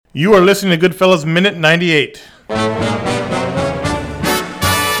You are listening to Goodfellas Minute 98. I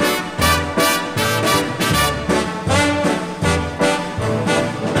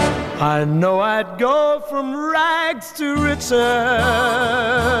know I'd go from rags to riches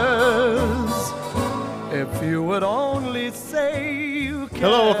if you would only say you can.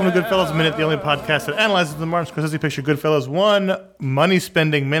 Hello, welcome to Goodfellas Minute, the only podcast that analyzes the Martin Scorsese picture Goodfellas one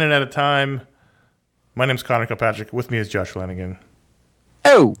money-spending minute at a time. My name's Connor Kilpatrick. With me is Josh Flanagan.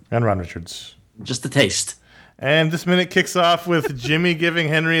 Oh. And Ron Richards. Just a taste. And this minute kicks off with Jimmy giving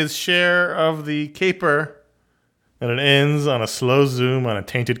Henry his share of the caper, and it ends on a slow zoom on a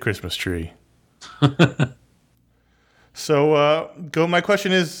tainted Christmas tree. So, my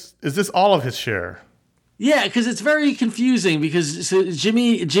question is this all of his share? Yeah, because it's very confusing because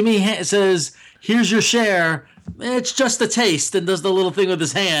Jimmy says, here's your share. It's just a taste, and does the little thing with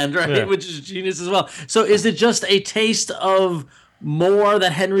his hand, right? Yeah. Which is genius as well. So is it just a taste of more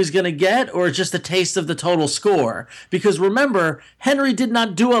that Henry's going to get, or just a taste of the total score? Because remember, Henry did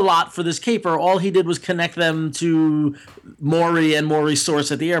not do a lot for this caper. All he did was connect them to Maury and Maury's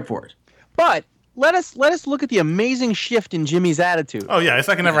source at the airport. But let us look at the amazing shift in Jimmy's attitude. Oh, yeah, it's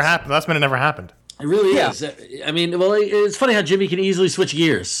like it never happened. Last minute never happened. It really is. I mean, well, it's funny how Jimmy can easily switch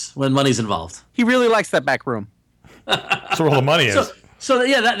gears when money's involved. He really likes that back room. That's where all the money is. So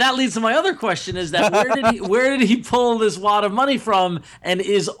yeah, that leads to my other question: is that where did he pull this wad of money from? And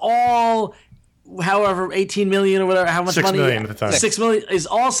is all, however, 18 million or whatever, how much 6 money? 6 million at the time. 6 million is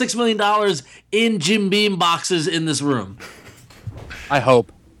all $6 million in Jim Beam boxes in this room. I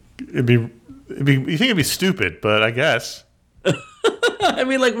hope. It'd be. You think it'd be stupid, but I guess. I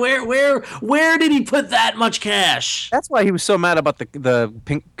mean, like, where did he put that much cash? That's why he was so mad about the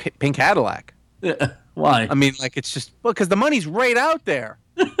pink Cadillac. Yeah. Why? I mean, like, it's just because the money's right out there.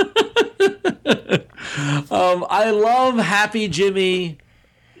 I love happy Jimmy,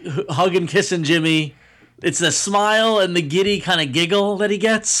 hugging, kissing Jimmy. It's the smile and the giddy kind of giggle that he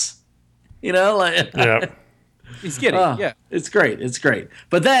gets. You know, like yeah, he's giddy. Yeah, it's great. It's great.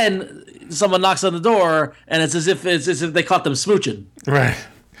 But then someone knocks on the door, and it's as if they caught them smooching. Right.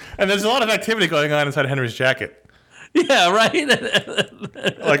 And there's a lot of activity going on inside Henry's jacket. Yeah, right.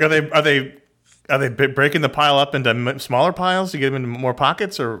 Like, are they breaking the pile up into smaller piles to get them into more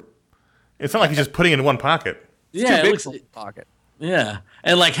pockets, or it's not like he's just putting it in one pocket? Yeah, it looks like a pocket. Yeah,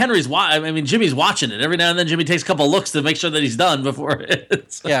 and like Jimmy's watching it every now and then. Jimmy takes a couple looks to make sure that he's done before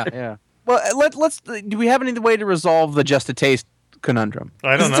it's. Yeah. Well, let's. Do we have any way to resolve the just a taste conundrum?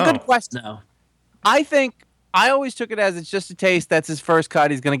 I don't know. It's a good question. No. I think I always took it as it's just a taste. That's his first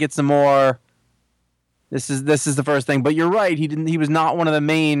cut. He's going to get some more. This is the first thing. But you're right. He was not one of the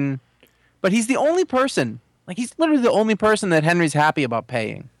main. But he's the only person. Like, he's literally the only person that Henry's happy about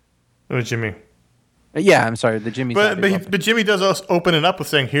paying. Oh, Jimmy. Yeah, I'm sorry. The Jimmy's But Jimmy does also open it up with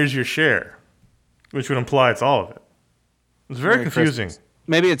saying, "Here's your share," which would imply it's all of it. It's very confusing. Christmas.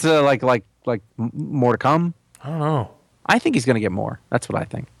 Maybe it's like more to come. I don't know. I think he's going to get more. That's what I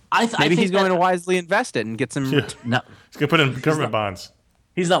think. Maybe he's going to wisely invest it and get some. Yeah. No, He's going to put it in government bonds.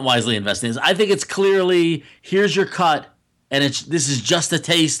 he's not wisely investing. I think it's clearly, here's your cut, and this is just a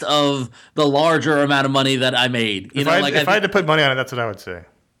taste of the larger amount of money that I made. If I had to put money on it, that's what I would say.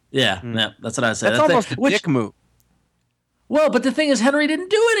 Yeah, that's what I would say. That's almost a dick move. Well, but the thing is, Henry didn't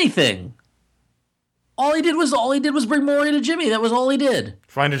do anything. All he did was bring Maury to Jimmy. That was all he did.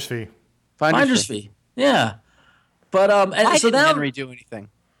 Finder's fee. Finder's fee. Yeah. But Why so didn't now Henry do anything?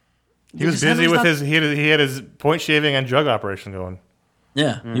 He was busy with he had his point shaving and drug operation going.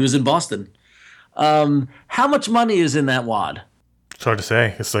 Yeah, he was in Boston. How much money is in that wad? It's hard to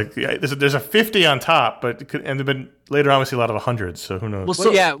say. It's like there's a 50 on top, but later on we see a lot of hundreds. So who knows?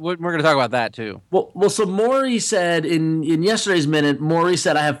 Well, we're going to talk about that too. Well, so Maury said in yesterday's minute, Maury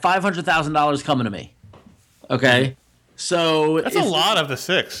said, "I have $500,000 coming to me." Okay, so that's a lot of the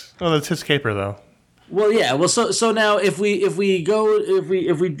 6. Oh, that's his caper though. Well, yeah. Well, so now if we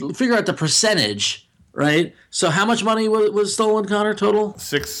figure out the percentage, right? So how much money was stolen, Connor? Total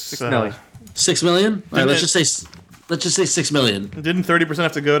 6 million. 6 million. All right, let's just say 6 million. Didn't 30%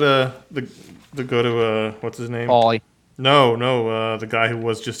 have to go to what's his name? Paulie. No, the guy who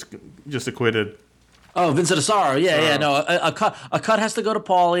was just acquitted. Oh, Vincent Asaro. Yeah. No, a cut has to go to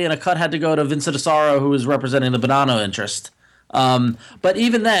Paulie, and a cut had to go to Vincent Asaro, who was representing the Bonanno interest. But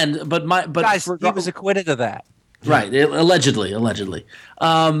even then, guys, he was acquitted of that. Right, allegedly.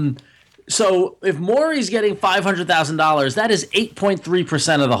 So if Maury's getting $500,000, that is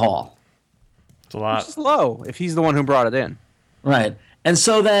 8.3% of the haul. It's a lot. Which is low if he's the one who brought it in. Right. And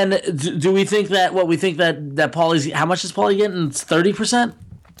so then, do we think that Paulie's, how much is Paulie getting? It's 30%?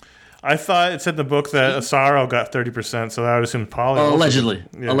 I thought it said in the book that Asaro got 30%, so I would assume Polly. Oh, also- allegedly.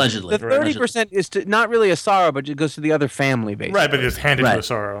 Yeah. Allegedly. The 30% is to not really Asaro, but it goes to the other family, basically. Right, but it was handed Right.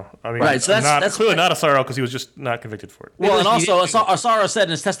 to Asaro. I mean, Right, so that's clearly not Asaro because he was just not convicted for it. Well, and He also Asaro said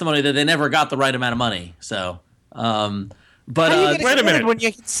in his testimony that they never got the right amount of money. So, but How do you get wait a acquitted minute. when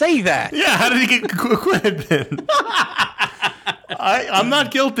you can say that? Yeah, how did he get acquitted then? I'm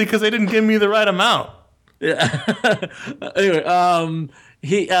not guilty because they didn't give me the right amount. anyway,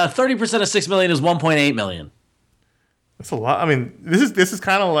 he 30% of $6 million is $1.8 million. That's a lot. I mean, this is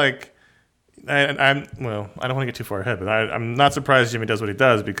kind of like, I don't want to get too far ahead, but I'm not surprised Jimmy does what he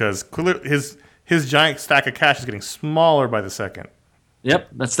does because clearly his giant stack of cash is getting smaller by the second. Yep,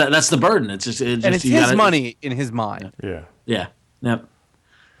 that's the burden. It's just And it's his money in his mind. Yeah. Yeah. Yep.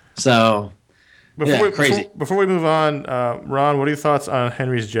 So crazy. Before we move on, Ron, what are your thoughts on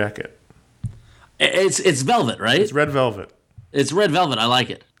Henry's jacket? It's velvet, right? It's red velvet. It's red velvet. I like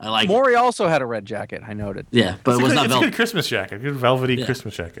it. Maury also had a red jacket, I noted. Yeah, but it was not It's a velvet. good Christmas jacket. Good velvety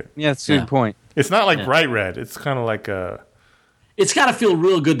Christmas jacket. Yeah, that's a good point. It's not like bright red. It's kind of like It's got to feel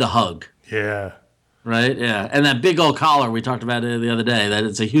real good to hug. yeah. Right, yeah, and that big old collar we talked about the other day. That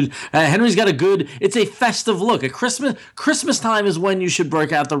it's a huge. Henry's got a good. It's a festive look. At Christmas time is when you should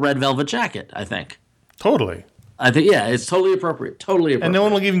break out the red velvet jacket. I think. Totally. It's totally appropriate. Totally appropriate. And no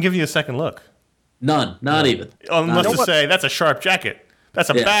one will even give you a second look. None, not even. Unless to say, that's a sharp jacket. That's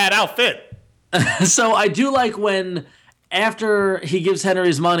a bad outfit. So I do like when after he gives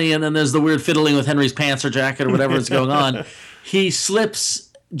Henry's money and then there's the weird fiddling with Henry's pants or jacket or whatever is going on,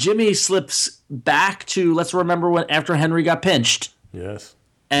 Jimmy slips back to, let's remember when after Henry got pinched. Yes.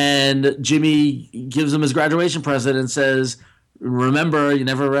 And Jimmy gives him his graduation present and says, "Remember, you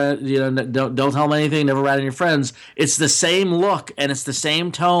never don't tell him anything. Never rat on your friends." It's the same look and it's the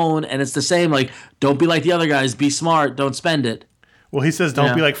same tone and it's the same like, don't be like the other guys. Be smart. Don't spend it. Well, he says,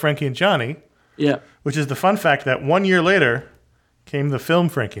 don't be like Frankie and Johnny, Yeah. which is the fun fact that 1 year later came the film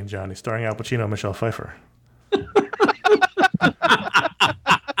Frankie and Johnny, starring Al Pacino and Michelle Pfeiffer.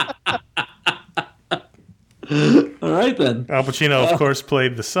 All right then. Al Pacino, of course,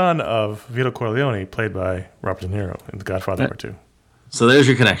 played the son of Vito Corleone, played by Robert De Niro in The Godfather Part 2. So there's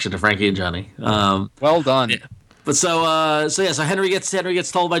your connection to Frankie and Johnny. Well done. But so Henry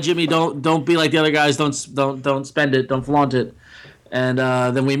gets told by Jimmy, don't be like the other guys, don't spend it, don't flaunt it, and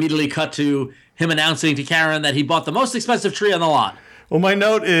then we immediately cut to him announcing to Karen that he bought the most expensive tree on the lot. Well, my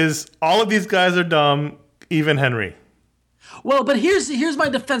note is all of these guys are dumb, even Henry. Well, but here's my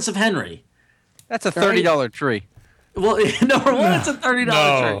defense of Henry. That's a $30 tree. Well, number one, it's a $30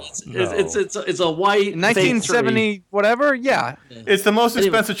 No, tree. no. It's a white 1970 whatever. Yeah. It's the most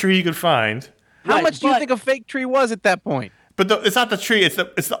expensive tree you could find. How Right, much do you but- think a fake tree was at that point? But it's not the tree.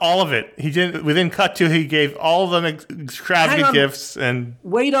 It's all of it. He didn't. Within cut two, he gave all of them Hang extravagant on. gifts, and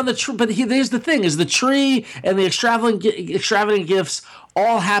Wait on the tree, but there's the thing: is the tree and the extravagant gifts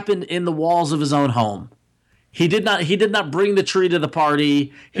all happened in the walls of his own home. He did not bring the tree to the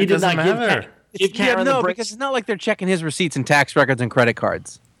party. He It did not doesn't matter. give Karen the bricks. because it's not like they're checking his receipts and tax records and credit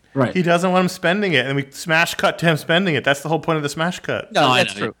cards. Right. he doesn't want him spending it. And we smash cut to him spending it. That's the whole point of the smash cut. No, I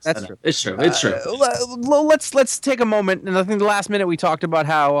that's know. true. That's I know. true. It's true. It's true. Let's take a moment, and I think the last minute we talked about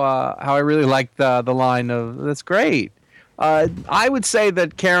how I really liked the line of "That's great." I would say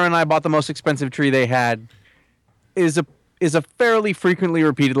that Karen and I bought the most expensive tree they had is a fairly frequently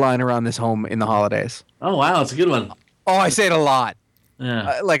repeated line around this home in the holidays. Oh wow, it's a good one. Oh, I say it a lot.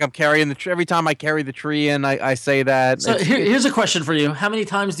 Yeah. Like I'm carrying the tree every time I carry the tree in. I say that. So here's a question for you: how many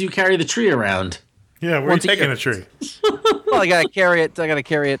times do you carry the tree around? Yeah, where are you Once a taking year. the tree? Well, I gotta carry it. I gotta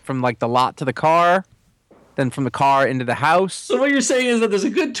carry it from like the lot to the car, then from the car into the house. So what you're saying is that there's a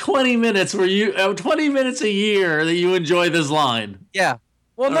good 20 minutes where 20 minutes a year that you enjoy this line. Yeah.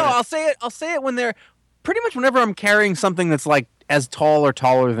 Well, no, right. I'll say it when they're pretty much whenever I'm carrying something that's like as tall or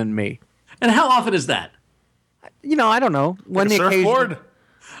taller than me. And how often is that? You know, I don't know when Like a the occasion. surfboard?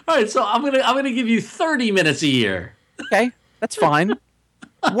 All right, so I'm gonna give you 30 minutes a year. Okay, that's fine.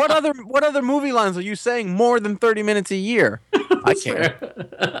 What other movie lines are you saying more than 30 minutes a year? I can't.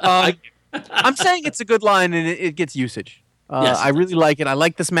 I'm saying it's a good line and it gets usage. Yes. I really like it. I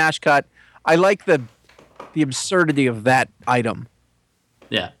like the smash cut. I like the absurdity of that item.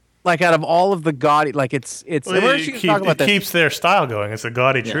 Yeah. Like out of all of the gaudy, like it's. Well, we're it actually gonna talk about it that. keeps their style going. It's a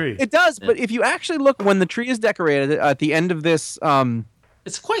gaudy tree. It does, but if you actually look when the tree is decorated at the end of this,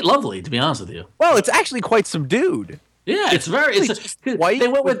 It's quite lovely, to be honest with you. well, it's actually quite subdued. Yeah, it's very. really It's just white They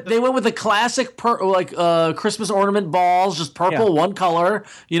went with with the classic Christmas ornament balls, just purple, Yeah. one color.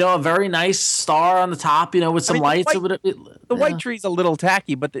 You know, a very nice star on the top. You know, with some mean, lights. The white tree's a little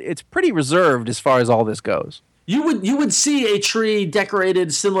tacky, but it's pretty reserved as far as all this goes. You would see a tree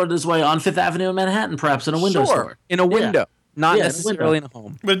decorated similar to this way on Fifth Avenue in Manhattan, perhaps in a window store. In a window, not Yeah, in a necessarily in window. a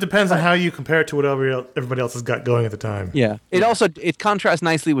home. But it depends on how you compare it to whatever everybody else has got going at the time. Yeah. It contrasts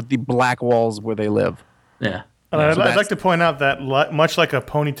nicely with the black walls where they live. Yeah. And I'd that's- like to point out that much like a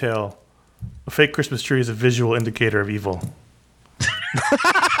ponytail, a fake Christmas tree is a visual indicator of evil.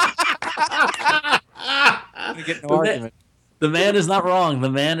 Get no argument. The man is not wrong. The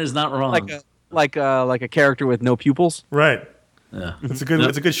man is not wrong. Like a character with no pupils. Right. yeah. It's a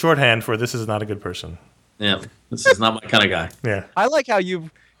good shorthand for this is not a good person. Yeah. This is not my kind of guy. Yeah. I like how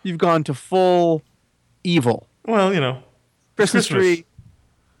you've gone to full evil. Well, you know, Christmas tree,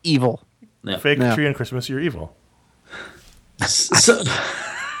 evil. Yeah. fake Yeah. tree on Christmas, you're evil. So,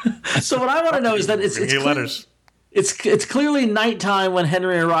 so what I want to know is that it's Bring your clear- letters. it's clearly nighttime when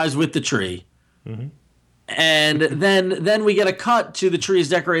Henry arrives with the tree. And then we get a cut to the tree is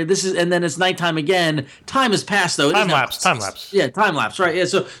decorated. And then it's nighttime again. Time has passed though. It Time is now- lapse. Yeah, time lapse. Right. Yeah.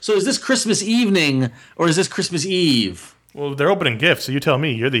 So is this Christmas evening or is this Christmas Eve? Well, they're opening gifts, so you tell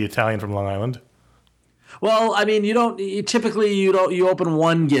me. You're the Italian from Long Island. Well, I mean, typically you open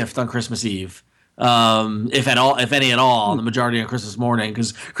one gift on Christmas Eve, if any at all. The majority on Christmas morning,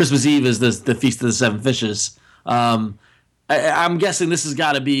 because Christmas Eve is the Feast of the Seven Fishes. I'm guessing this has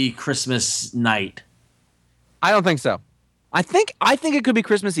got to be Christmas night. I don't think so. I think it could be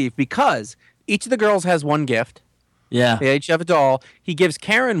Christmas Eve because each of the girls has one gift. Yeah. They each have a doll. He gives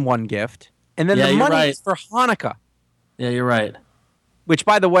Karen one gift, and then Yeah, the you're money right. is for Hanukkah. Yeah, you're right. Which,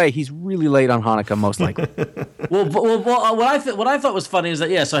 by the way, he's really late on Hanukkah, most likely. Well, what I thought was funny is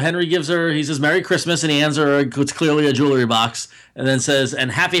that so Henry gives her, he says Merry Christmas, and he hands her what's clearly a jewelry box, and then says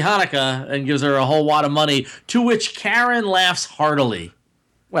and Happy Hanukkah, and gives her a whole wad of money, to which Karen laughs heartily.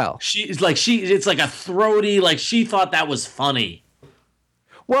 Well, It's like a throaty, like she thought that was funny.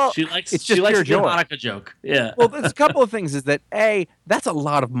 She likes it's just she likes pure a good joy. Hanukkah joke. Yeah. Well, there's a couple of things. Is that that's a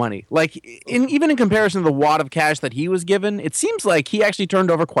lot of money. Like even in comparison to the wad of cash that he was given, it seems like he actually turned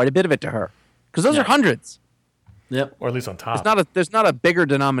over quite a bit of it to her, because those are hundreds. Yep. Or at least on top. There's not a bigger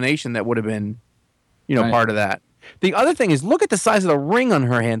denomination that would have been, Right. part of that. The other thing is, look at the size of the ring on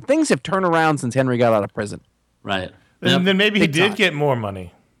her hand. Things have turned around since Henry got out of prison. Right. Then maybe he Big did time. get more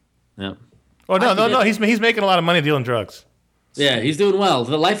money. Yep. Oh, no. did. He's making a lot of money dealing drugs. Yeah, he's doing well.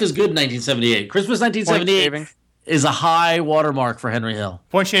 The Life is Good 1978. Christmas 1978 shaving. is a high watermark for Henry Hill.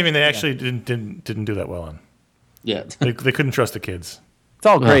 Point shaving, they actually didn't do that well on. Yeah. They couldn't trust the kids. It's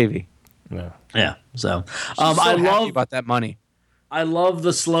all gravy. No. Yeah. So, I'm so I happy love about that money. I love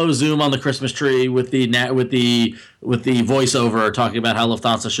the slow zoom on the Christmas tree with the voiceover talking about how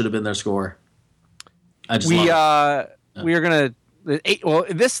Lufthansa should have been their score. I just love it. We are gonna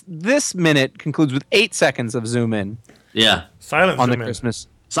this minute concludes with 8 seconds of zoom in Yeah. Silent on the zoom in. Christmas,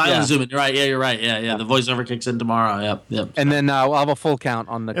 Silent Yeah. zoom in. You're right. Yeah, you're right. Yeah. The voiceover kicks in tomorrow. Yep. and then we'll have a full count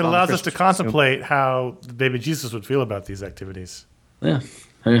on the. It allows us to contemplate how the baby Jesus would feel about these activities. Yeah.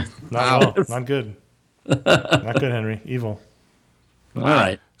 Not at all. Not good. Not good, Henry. Evil. All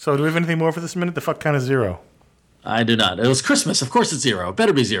right. So do we have anything more for this minute? The fuck count is 0. I do not. It was Christmas. Of course it's 0. It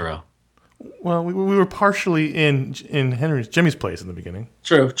better be 0. Well, we were partially in Jimmy's place in the beginning.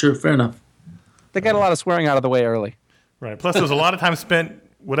 True. Fair enough. They got a lot of swearing out of the way early. Right. Plus, there was a lot of time spent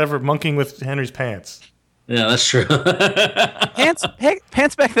monkeying with Henry's pants. Yeah, that's true. Pants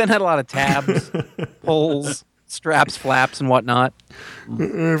back then had a lot of tabs, pulls, straps, flaps, and whatnot.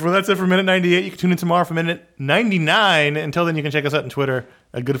 Well, that's it for minute 98. You can tune in tomorrow for minute 99. Until then, you can check us out on Twitter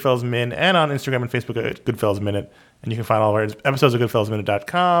at Goodfellas Min and on Instagram and Facebook at Goodfellas Minute. And you can find all of our episodes at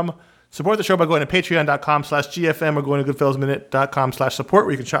GoodfellasMinute.com. Support the show by going to patreon.com/GFM or going to goodfellasminute.com/support,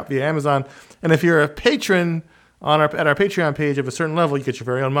 where you can shop via Amazon. And if you're a patron at our Patreon page of a certain level, you get your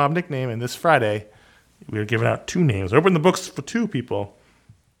very own mob nickname. And this Friday, we are giving out 2 names. Open the books for 2 people.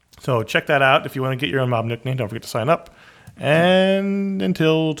 So check that out. If you want to get your own mob nickname, don't forget to sign up. And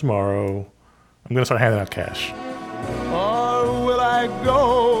until tomorrow, I'm going to start handing out cash. Or will I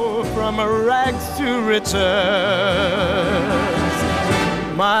go from rags to riches?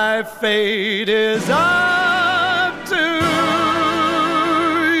 My fate is